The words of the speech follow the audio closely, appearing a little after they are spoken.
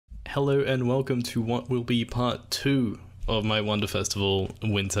Hello and welcome to what will be part 2 of my Wonder Festival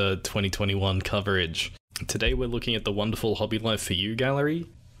Winter 2021 coverage. Today we're looking at the wonderful Hobby Life for You gallery.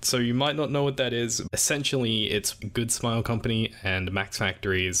 So you might not know what that is. Essentially, it's Goodsmile Company and Max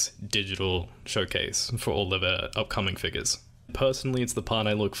Factory's digital showcase for all of their upcoming figures. Personally, it's the part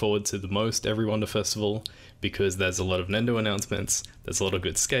I look forward to the most every Wonder Festival because there's a lot of Nendo announcements, there's a lot of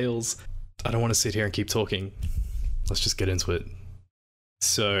good scales. I don't want to sit here and keep talking. Let's just get into it.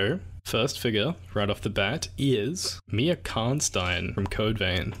 So, first figure, right off the bat, is Mia Karnstein from Code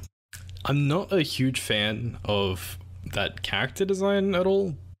Vein. I'm not a huge fan of that character design at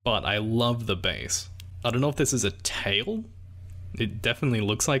all, but I love the base. I don't know if this is a tail. It definitely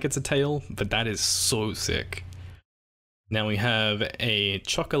looks like it's a tail, but that is so sick. Now we have a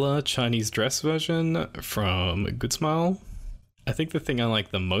chocolate Chinese dress version from Goodsmile. I think the thing I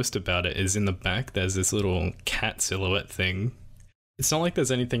like the most about it is in the back there's this little cat silhouette thing. It's not like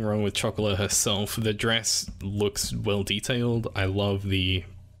there's anything wrong with Chocolate herself. The dress looks well detailed. I love the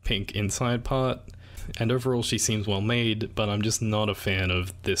pink inside part. And overall she seems well made, but I'm just not a fan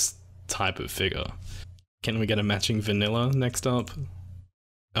of this type of figure. Can we get a matching vanilla next up?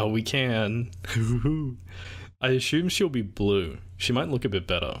 Oh, we can. I assume she'll be blue. She might look a bit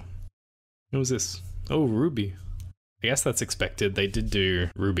better. What was this? Oh, Ruby. I guess that's expected. They did do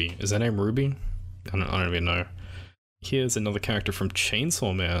Ruby. Is her name Ruby? I don't even know. Here's another character from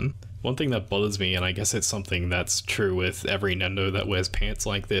Chainsaw Man. One thing that bothers me, and I guess it's something that's true with every Nendo that wears pants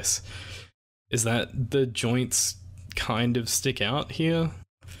like this, is that the joints kind of stick out here.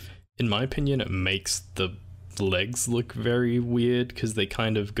 In my opinion, it makes the legs look very weird because they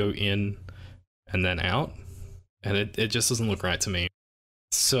kind of go in and then out, and it just doesn't look right to me.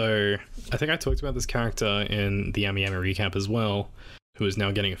 So I think I talked about this character in the Yami Yami recap as well, who is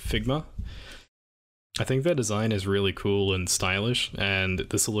now getting a Figma. I think their design is really cool and stylish, and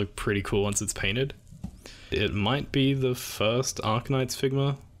this will look pretty cool once it's painted. It might be the first Arknight's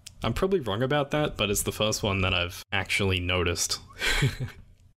Figma. I'm probably wrong about that, but it's the first one that I've actually noticed.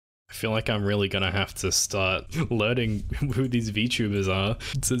 I feel like I'm really gonna have to start learning who these VTubers are,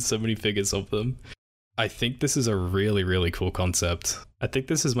 since so many figures of them. I think this is a really cool concept. I think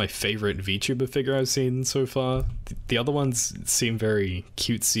this is my favorite VTuber figure I've seen so far. The other ones seem very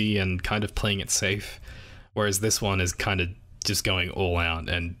cutesy and kind of playing it safe, whereas this one is kind of just going all out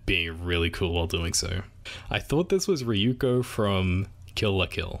and being really cool while doing so. I thought this was Ryuko from Kill la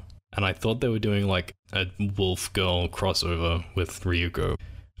Kill, and I thought they were doing like a wolf girl crossover with Ryuko.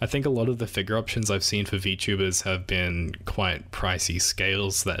 I think a lot of the figure options I've seen for VTubers have been quite pricey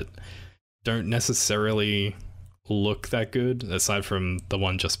scales that don't necessarily look that good, aside from the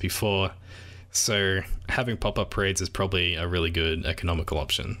one just before, so having pop-up parades is probably a really good economical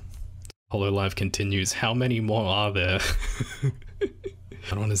option. Hololive continues. How many more are there?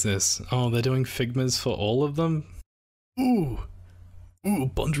 What one is this? Oh, they're doing Figmas for all of them? Ooh,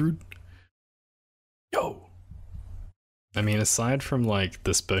 Bundrude. Yo! I mean, aside from like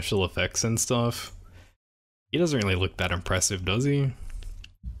the special effects and stuff, he doesn't really look that impressive, does he?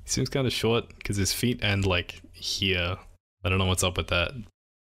 He seems kind of short because his feet end like here. I don't know what's up with that.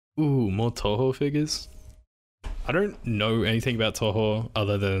 Ooh, more Toho figures? I don't know anything about Toho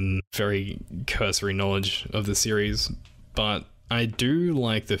other than very cursory knowledge of the series, but I do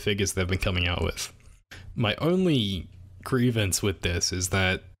like the figures they've been coming out with. My only grievance with this is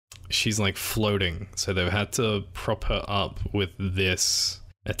that she's like floating, so they've had to prop her up with this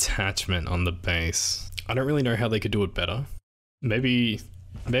attachment on the base. I don't really know how they could do it better. Maybe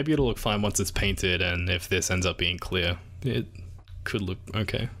it'll look fine once it's painted, and if this ends up being clear, it could look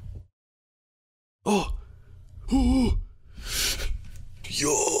okay. Oh! Ooh!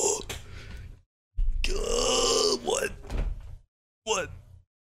 Yo! What?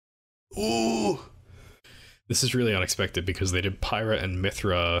 Ooh! This is really unexpected because they did Pyra and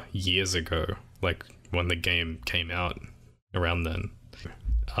Mithra years ago, like when the game came out around then.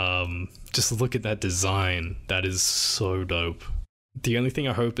 Just look at that design. That is so dope. The only thing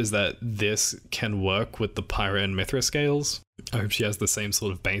I hope is that this can work with the Pyra and Mithra scales. I hope she has the same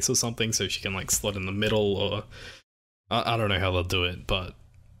sort of base or something so she can like slot in the middle, or I don't know how they'll do it, but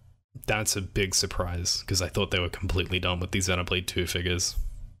that's a big surprise because I thought they were completely done with these Xenoblade 2 figures.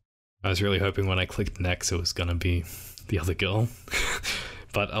 I was really hoping when I clicked next it was gonna be the other girl,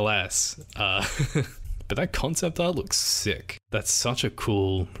 but alas. But that concept art looks sick. That's such a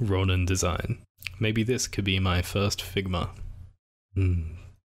cool Ronin design. Maybe this could be my first Figma.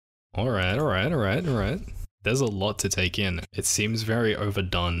 Alright. There's a lot to take in. It seems very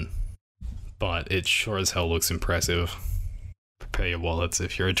overdone, but it sure as hell looks impressive. Prepare your wallets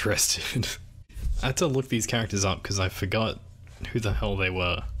if you're interested. I had to look these characters up because I forgot who the hell they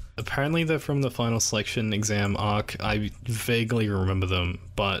were. Apparently they're from the final selection exam arc. I vaguely remember them,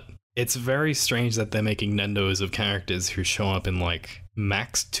 but it's very strange that they're making Nendos of characters who show up in like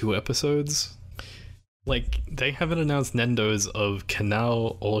max 2 episodes. Like, they haven't announced Nendos of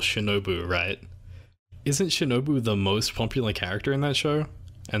Kanao or Shinobu, right? Isn't Shinobu the most popular character in that show?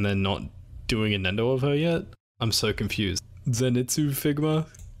 And they're not doing a Nendo of her yet? I'm so confused. Zenitsu Figma?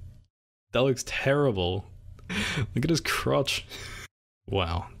 That looks terrible. Look at his crotch.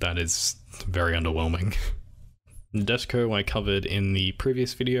 Wow, that is very underwhelming. Nadeshiko I covered in the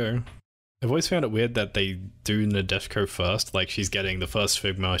previous video. I've always found it weird that they do Nadeshiko first, like she's getting the first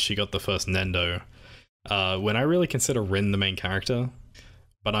Figma, she got the first Nendo. When I really consider Rin the main character,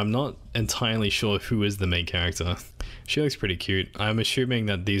 but I'm not entirely sure who is the main character. She looks pretty cute. I'm assuming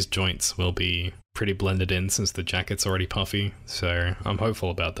that these joints will be pretty blended in since the jacket's already puffy, so I'm hopeful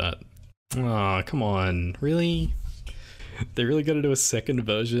about that. Aw, come on, really? They really gotta do a second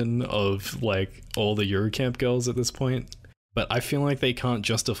version of, like, all the Eurocamp girls at this point? But I feel like they can't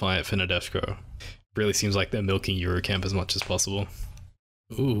justify it for Nadeshiko. Really seems like they're milking Eurocamp as much as possible.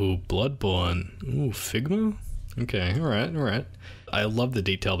 Ooh, Bloodborne. Ooh, Figma? Okay, alright. I love the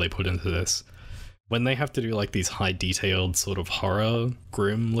detail they put into this. When they have to do like these high detailed sort of horror,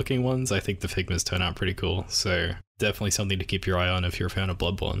 grim looking ones, I think the Figmas turn out pretty cool. So definitely something to keep your eye on if you're a fan of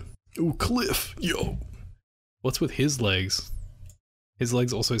Bloodborne. Ooh, Cliff, yo! What's with his legs? His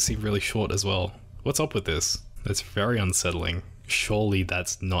legs also seem really short as well. What's up with this? That's very unsettling. Surely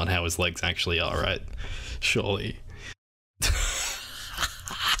that's not how his legs actually are, right? Surely.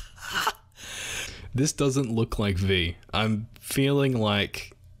 This doesn't look like V. I'm feeling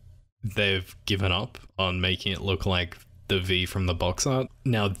like they've given up on making it look like the V from the box art.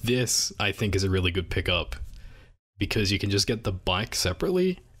 Now this, I think, is a really good pickup because you can just get the bike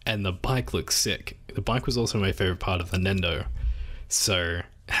separately and the bike looks sick. The bike was also my favorite part of the Nendo. So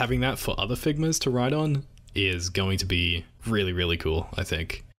having that for other Figmas to ride on is going to be really, really cool, I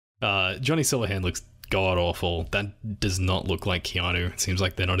think. Johnny Silverhand looks god-awful. That does not look like Keanu. It seems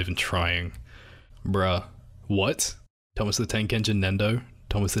like they're not even trying. Bruh. What? Thomas the Tank Engine Nendo?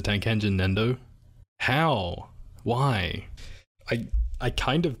 Thomas the Tank Engine Nendo? How? Why? I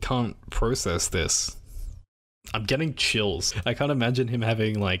kind of can't process this. I'm getting chills. I can't imagine him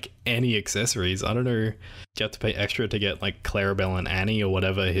having like any accessories. I don't know. You have to pay extra to get like Clarabelle and Annie or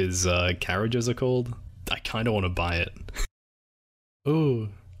whatever his carriages are called. I kind of want to buy it. Ooh.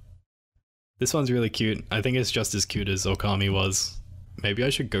 This one's really cute. I think it's just as cute as Okami was. Maybe I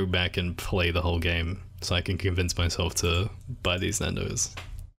should go back and play the whole game so I can convince myself to buy these Nendos.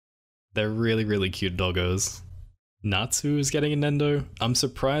 They're really, really cute doggos. Natsu is getting a Nendo. I'm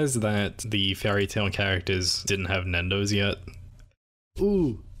surprised that the fairy tale characters didn't have Nendos yet.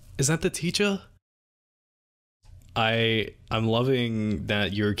 Ooh, is that the teacher? I'm loving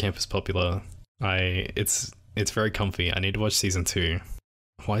that Eurocamp is popular. It's very comfy. I need to watch season 2.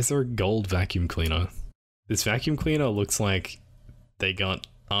 Why is there a gold vacuum cleaner? This vacuum cleaner looks like they got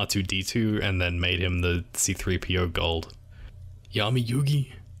R2-D2 and then made him the C-3PO gold. Yami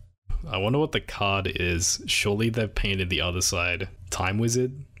Yugi? I wonder what the card is. Surely they've painted the other side. Time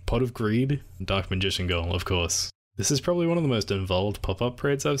Wizard? Pot of Greed? Dark Magician Girl, of course. This is probably one of the most involved pop-up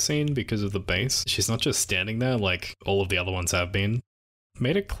parades I've seen because of the base. She's not just standing there like all of the other ones have been.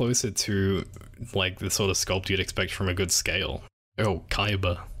 Made it closer to like the sort of sculpt you'd expect from a good scale. Oh,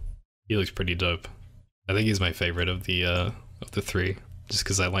 Kaiba. He looks pretty dope. I think he's my favorite of the 3, just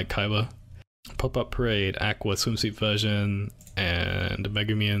because I like Kaiba. Pop-up parade, Aqua swimsuit version, and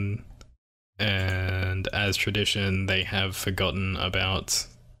Megumian. And as tradition, they have forgotten about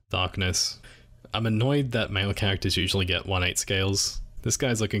Darkness. I'm annoyed that male characters usually get 1/8 scales. This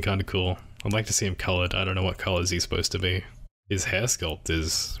guy's looking kind of cool. I'd like to see him colored. I don't know what colors he's supposed to be. His hair sculpt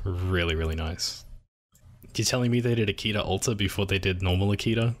is really, really nice. You telling me they did Akita Ultra before they did normal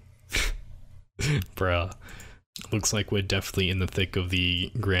Akita? Bruh. Looks like we're definitely in the thick of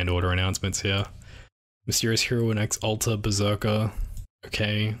the Grand Order announcements here. Mysterious Hero X Ultra Berserker.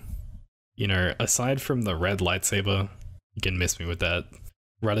 Okay. You know, aside from the red lightsaber, you can miss me with that.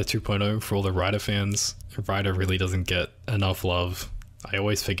 Rider 2.0 for all the Rider fans. Rider really doesn't get enough love. I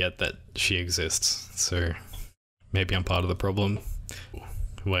always forget that she exists, so maybe I'm part of the problem.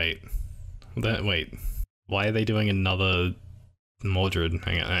 Wait. Why are they doing another Mordred?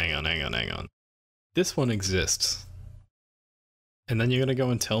 Hang on. This one exists. And then you're gonna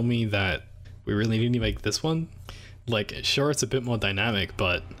go and tell me that we really need to make this one? Like, sure, it's a bit more dynamic,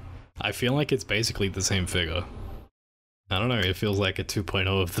 but I feel like it's basically the same figure. I don't know, it feels like a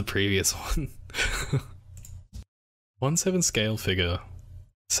 2.0 of the previous one. 1/7 scale figure.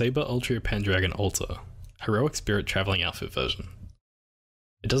 Saber Ultra Pendragon Ultra. Heroic Spirit Traveling Outfit version.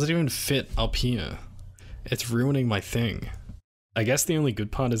 It doesn't even fit up here. It's ruining my thing. I guess the only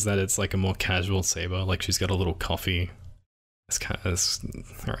good part is that it's like a more casual saber, like she's got a little coffee. It's kind of,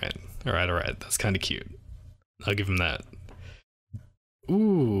 alright, that's kind of cute. I'll give him that.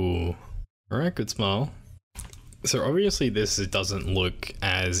 Ooh, alright, Goodsmile. So obviously this doesn't look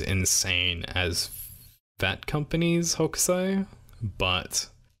as insane as PHAT Company's Hokusai, but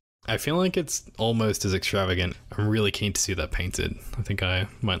I feel like it's almost as extravagant. I'm really keen to see that painted. I think I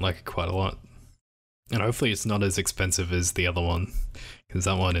might like it quite a lot. And hopefully it's not as expensive as the other one, because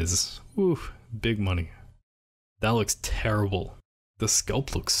that one is, ooh, big money. That looks terrible. The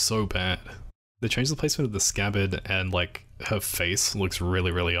sculpt looks so bad. They changed the placement of the scabbard and like her face looks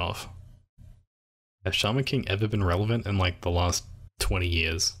really, really off. Has Shaman King ever been relevant in like the last 20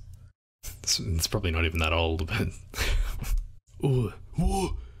 years? It's probably not even that old, but... Ooh,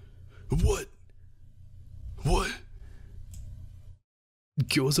 whoa, what? What?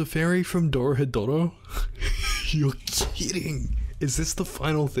 Gyoza Fairy from Dorohedoro? You're kidding! Is this the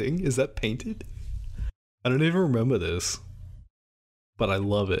final thing? Is that painted? I don't even remember this. But I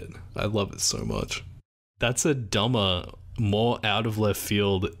love it. I love it so much. That's a dumber, more out of left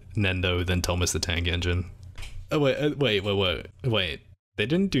field Nendo than Thomas the Tank Engine. Oh wait. They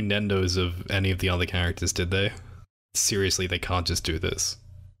didn't do Nendos of any of the other characters, did they? Seriously, they can't just do this.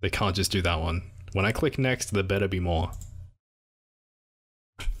 They can't just do that one. When I click next, there better be more.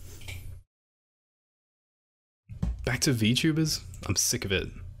 Back to VTubers? I'm sick of it.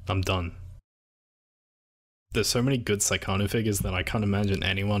 I'm done. There's so many good Saikano figures that I can't imagine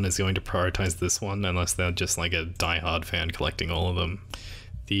anyone is going to prioritize this one unless they're just like a die-hard fan collecting all of them.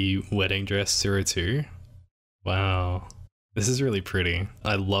 The wedding dress 02. Wow. This is really pretty.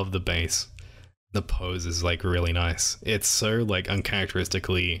 I love the base. The pose is like really nice. It's so like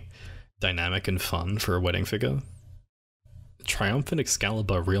uncharacteristically dynamic and fun for a wedding figure. Triumphant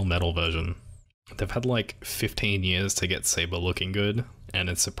Excalibur real metal version. They've had like 15 years to get Saber looking good, and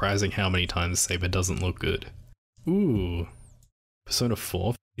it's surprising how many times Saber doesn't look good. Ooh, Persona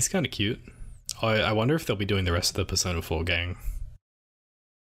 4. He's kind of cute. I wonder if they'll be doing the rest of the Persona 4 gang.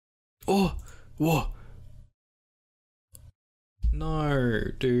 Oh, whoa. No,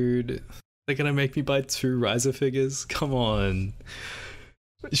 dude. They're gonna make me buy 2 Riser figures? Come on.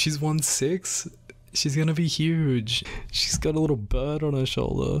 She's 1/6. She's gonna be huge. She's got a little bird on her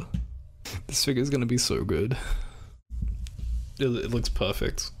shoulder. This figure's gonna be so good. It looks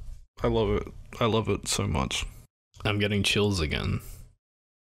perfect. I love it. I love it so much. I'm getting chills again.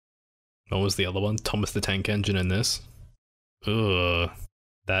 What was the other one? Thomas the Tank Engine in this? Ugh.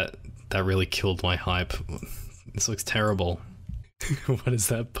 That really killed my hype. This looks terrible. What is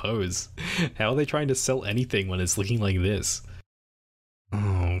that pose? How are they trying to sell anything when it's looking like this?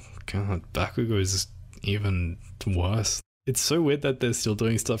 Oh god, Bakugo is even worse. It's so weird that they're still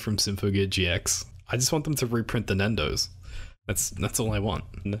doing stuff from Symphogear GX. I just want them to reprint the Nendos. That's all I want.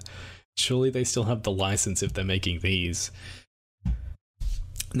 Surely they still have the license if they're making these.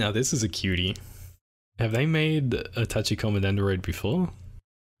 Now this is a cutie. Have they made a Tachikoma Nendoroid before?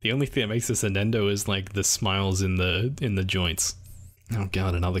 The only thing that makes this a Nendo is like the smiles in the joints. Oh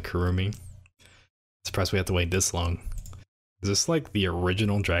god, another Kurumi. Surprised we have to wait this long. Is this like the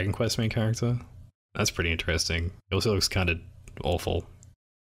original Dragon Quest main character? That's pretty interesting. It also looks kind of awful.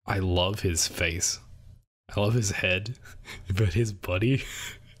 I love his face. I love his head, but his body?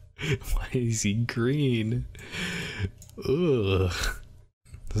 Why is he green? Ugh.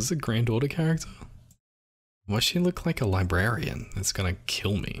 This is a granddaughter character? Why does she look like a librarian? That's gonna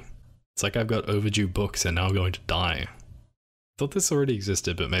kill me. It's like I've got overdue books and now I'm going to die. I thought this already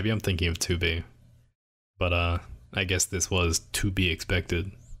existed, but maybe I'm thinking of 2B. But I guess this was to be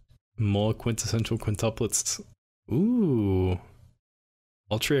expected. More quintessential quintuplets. Ooh.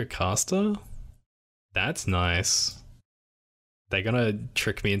 Altria Caster? That's nice. They're gonna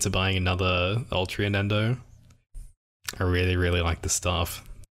trick me into buying another Altria Nendo. I really, really like the staff.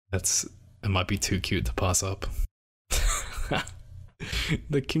 It might be too cute to pass up.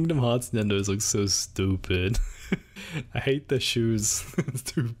 The Kingdom Hearts Nendos look so stupid. I hate the shoes. It's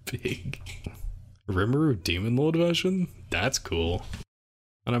too big. Rimuru Demon Lord version? That's cool.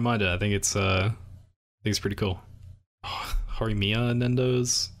 I don't mind it. I think it's pretty cool. Oh, Horimiya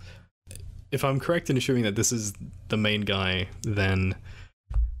Nendos. If I'm correct in assuming that this is the main guy, then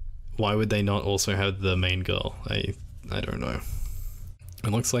why would they not also have the main girl? I don't know. It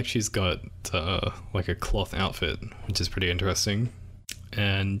looks like she's got like a cloth outfit, which is pretty interesting.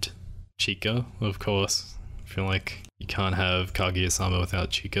 And Chika, of course. I feel like you can't have Kaguya-sama without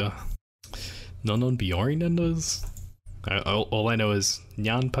Chika. Nonon Biori Nendos? All I know is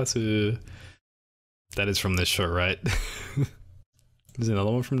Nyan Pasu. That is from this show, right? There's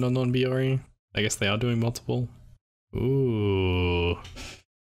another one from Non Biori. I guess they are doing multiple. Ooh.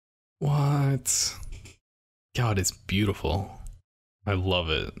 What? God, it's beautiful. I love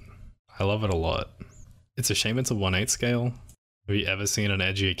it. I love it a lot. It's a shame it's a 1/8 scale. Have you ever seen an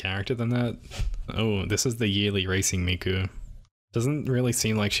edgier character than that? Oh, this is the yearly racing Miku. Doesn't really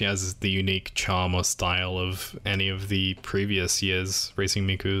seem like she has the unique charm or style of any of the previous year's racing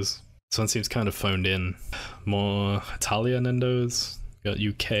Mikus. This one seems kind of phoned in. More Italia Nendos. Got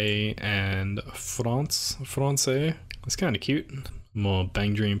UK and France. It's kind of cute. More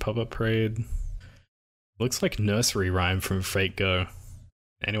Bang Dream Pop-Up Parade. Looks like nursery rhyme from Fate Go.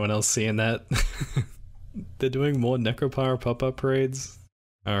 Anyone else seeing that? They're doing more Necropyre pop-up parades?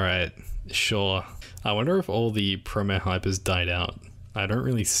 Alright, sure. I wonder if all the promo hype has died out. I don't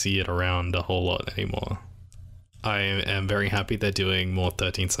really see it around a whole lot anymore. I am very happy they're doing more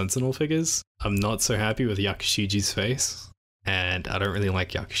 13 Sentinel figures. I'm not so happy with Yakushiji's face, and I don't really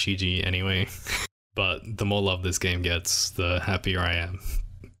like Yakushiji anyway. But the more love this game gets, the happier I am.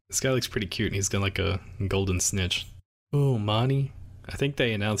 This guy looks pretty cute, and he's got like a golden snitch. Oh, Marnie? I think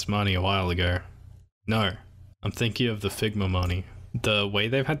they announced Marnie a while ago. No, I'm thinking of the Figma Marnie. The way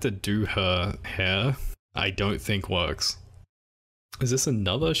they've had to do her hair, I don't think works. Is this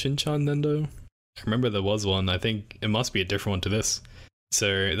another Shinchan Nendo? I remember there was one. I think it must be a different one to this.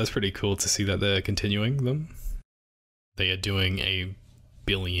 So that's pretty cool to see that they're continuing them. They are doing a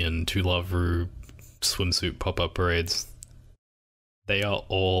billion To Love Rouge swimsuit pop-up parades. They are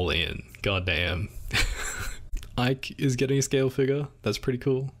all in. Goddamn. Ike is getting a scale figure. That's pretty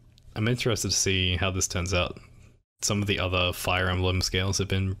cool. I'm interested to see how this turns out. Some of the other Fire Emblem scales have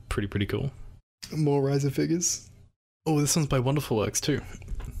been pretty cool. More Riser figures. Oh, this one's by Wonderful Works too.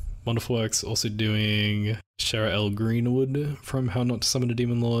 Wonderful Works also doing Shara L. Greenwood from How Not to Summon a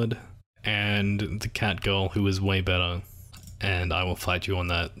Demon Lord, and the cat girl who is way better, and I will fight you on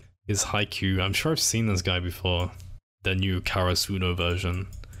that, is Haikyuu. I'm sure I've seen this guy before. The new Karasuno version.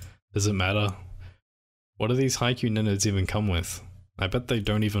 Does it matter? What do these Haikyuu Nendos even come with? I bet they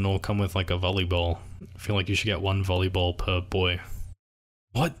don't even all come with like a volleyball. I feel like you should get one volleyball per boy.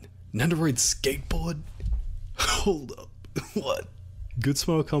 What? Nendoroid skateboard? Hold up. What?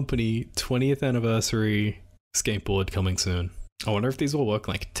 Goodsmile Company 20th anniversary skateboard coming soon. I wonder if these will work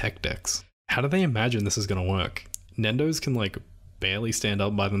like tech decks. How do they imagine this is gonna work? Nendos can like barely stand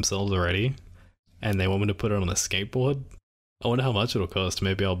up by themselves already, and they want me to put it on a skateboard? I wonder how much it'll cost.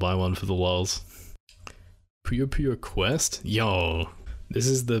 Maybe I'll buy one for the lulz. Puyo Quest? Yo, this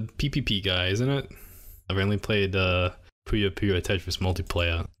is the PPP guy, isn't it? I've only played Puyo Tetris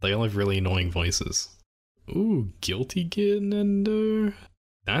multiplayer. They all have really annoying voices. Ooh, Guilty Gear Nendo?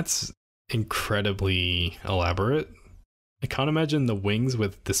 That's incredibly elaborate. I can't imagine the wings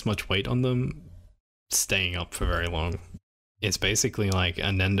with this much weight on them staying up for very long. It's basically like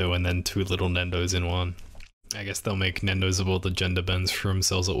a Nendo and then two little Nendos in one. I guess they'll make Nendos of all the gender bends from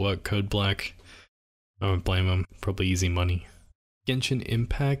Cells at Work Code Black. I don't blame them. Probably easy money. Genshin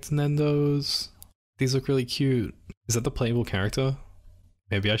Impact Nendos. These look really cute. Is that the playable character?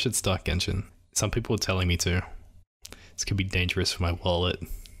 Maybe I should start Genshin. Some people are telling me to. This could be dangerous for my wallet.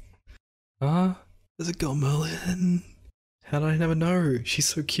 There's a girl Merlin. How did I never know? She's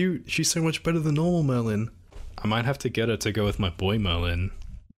so cute. She's so much better than normal Merlin. I might have to get her to go with my boy Merlin.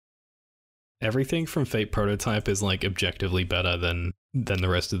 Everything from Fate Prototype is like objectively better than the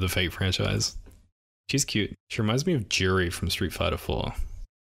rest of the Fate franchise. She's cute. She reminds me of Jury from Street Fighter 4.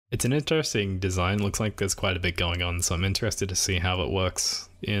 It's an interesting design. Looks like there's quite a bit going on, so I'm interested to see how it works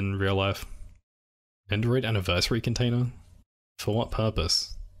in real life. Android anniversary container? For what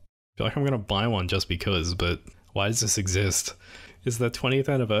purpose? I feel like I'm gonna buy one just because, but why does this exist? Is their 20th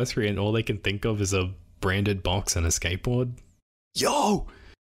anniversary and all they can think of is a branded box and a skateboard? Yo!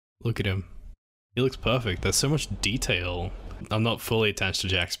 Look at him. He looks perfect. There's so much detail. I'm not fully attached to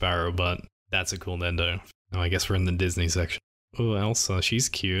Jack Sparrow, but that's a cool Nendo. Oh, I guess we're in the Disney section. Oh, Elsa, she's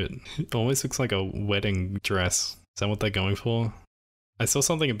cute. It almost looks like a wedding dress. Is that what they're going for? I saw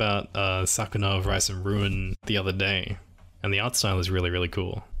something about Sakuna of Rice and Ruin the other day, and the art style is really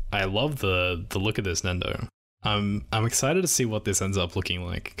cool. I love the look of this Nendo. I'm excited to see what this ends up looking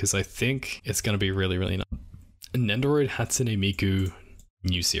like, because I think it's going to be really nice. Nendoroid Hatsune Miku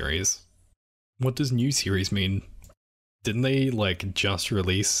new series. What does new series mean? Didn't they like just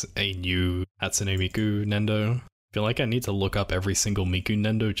release a new Hatsune Miku Nendo? I feel like I need to look up every single Miku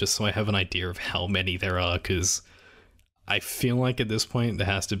Nendo just so I have an idea of how many there are, because I feel like at this point there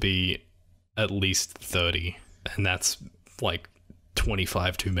has to be at least 30, and that's like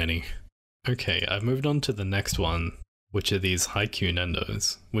 25 too many. Okay, I've moved on to the next one, which are these Haikyuu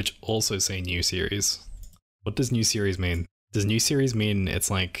Nendos, which also say new series. What does new series mean? Does new series mean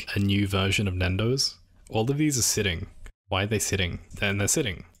it's like a new version of Nendo's? All of these are sitting. Why are they sitting? And they're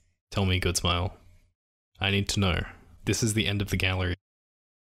sitting. Tell me, Goodsmile. I need to know. This is the end of the gallery.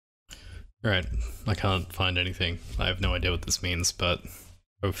 Right, I can't find anything. I have no idea what this means, but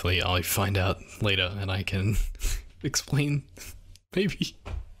hopefully I'll find out later and I can explain. Maybe.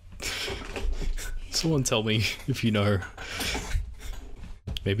 Someone tell me if you know.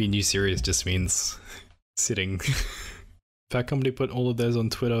 Maybe new series just means sitting. PHAT Company put all of theirs on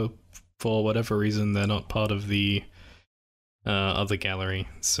Twitter for whatever reason. They're not part of the other gallery,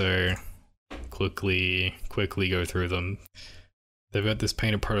 so quickly go through them. They've got this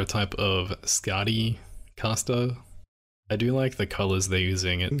painted prototype of Skadi Caster. I do like the colors they're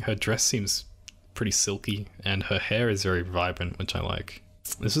using. Her dress seems pretty silky, and her hair is very vibrant, which I like.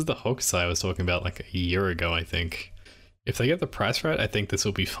 This is the Hokusai I was talking about like a year ago, I think. If they get the price right, I think this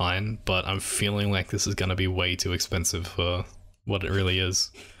will be fine, but I'm feeling like this is going to be way too expensive for what it really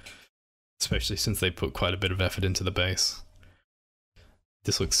is. Especially since they put quite a bit of effort into the base.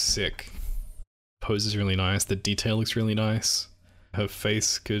 This looks sick. Pose is really nice, the detail looks really nice. Her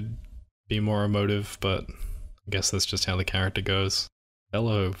face could be more emotive, but I guess that's just how the character goes.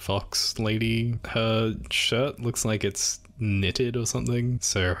 Hello, fox lady. Her shirt looks like it's knitted or something,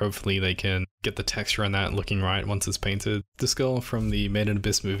 so hopefully they can get the texture on that looking right once it's painted. This girl from the Made in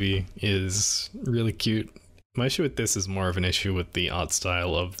Abyss movie is really cute. My issue with this is more of an issue with the art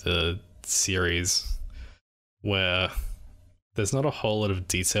style of the series, where there's not a whole lot of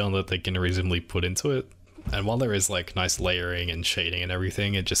detail that they can reasonably put into it. And while there is like nice layering and shading and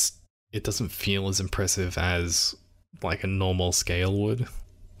everything, it doesn't feel as impressive as like a normal scale would.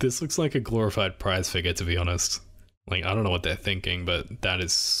 This looks like a glorified prize figure, to be honest. Like, I don't know what they're thinking, but that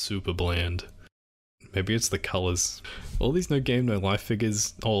is super bland. Maybe it's the colors. All these No Game No Life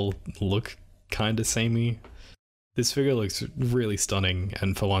figures all look kinda samey. This figure looks really stunning,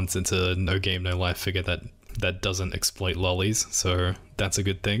 and for once it's a No Game No Life figure that doesn't exploit lollies, so that's a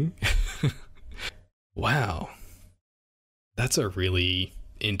good thing. Wow. That's a really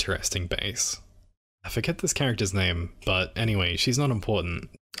interesting base. I forget this character's name, but anyway, she's not important.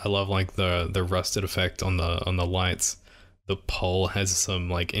 I love like the rusted effect on the lights. The pole has some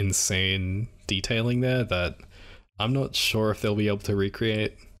like insane detailing there that I'm not sure if they'll be able to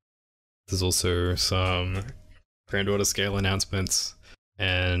recreate. There's also some granddaughter scale announcements,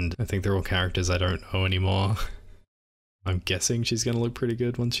 and I think they're all characters I don't know anymore. I'm guessing she's gonna look pretty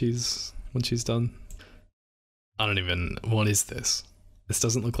good when she's done. What is this? This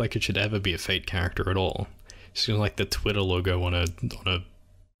doesn't look like it should ever be a Fate character at all. She's got like the Twitter logo on a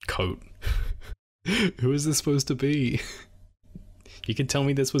coat. Who is this supposed to be? You can tell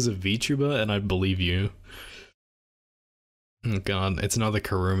me this was a VTuber and I'd believe you. Oh god, it's another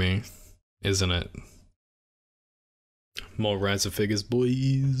Karumi, isn't it? More Rise of figures,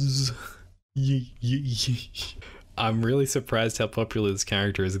 boys. I'm really surprised how popular this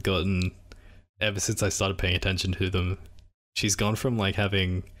character has gotten ever since I started paying attention to them. She's gone from like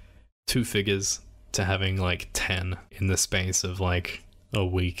having 2 figures to having like 10 in the space of like a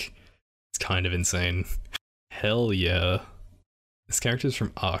week. It's kind of insane. Hell yeah. This character's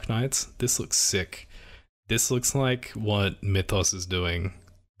from Arknights. This looks sick. This looks like what Mythos is doing,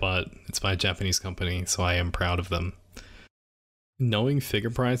 but it's by a Japanese company, so I am proud of them. Knowing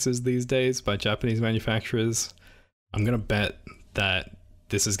figure prices these days by Japanese manufacturers, I'm gonna bet that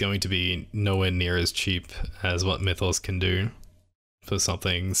this is going to be nowhere near as cheap as what Mythos can do for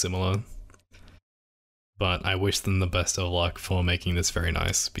something similar. But I wish them the best of luck for making this very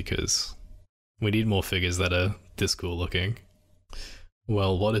nice, because we need more figures that are this cool looking.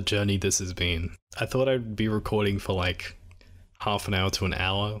 Well, what a journey this has been. I thought I'd be recording for like half an hour to an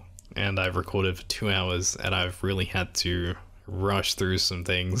hour, and I've recorded for 2 hours, and I've really had to rush through some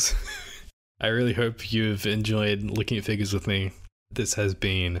things. I really hope you've enjoyed looking at figures with me. This has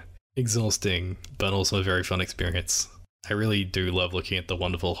been exhausting, but also a very fun experience. I really do love looking at the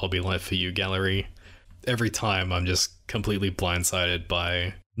wonderful Hobby Life for You gallery. Every time I'm just completely blindsided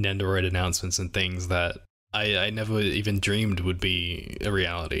by Nendoroid announcements and things that I never even dreamed would be a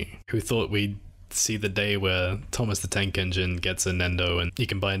reality. Who thought we'd see the day where Thomas the Tank Engine gets a Nendo and you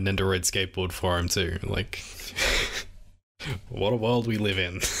can buy a Nendoroid skateboard for him too. Like, what a world we live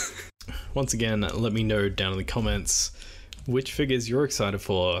in. Once again, let me know down in the comments which figures you're excited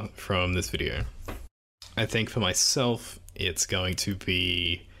for from this video. I think for myself, it's going to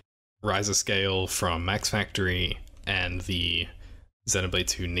be Riser Scale from Max Factory and the Xenoblade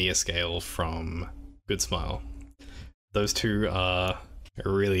 2 Nia Scale from Goodsmile. Those two are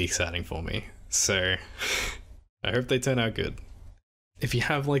really exciting for me, so I hope they turn out good. If you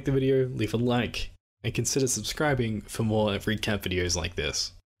have liked the video, leave a like. and consider subscribing for more recap videos like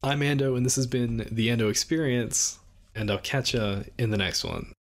this. I'm Ando, and this has been the Ando Experience, and I'll catch ya in the next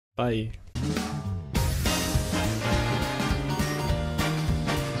one. Bye.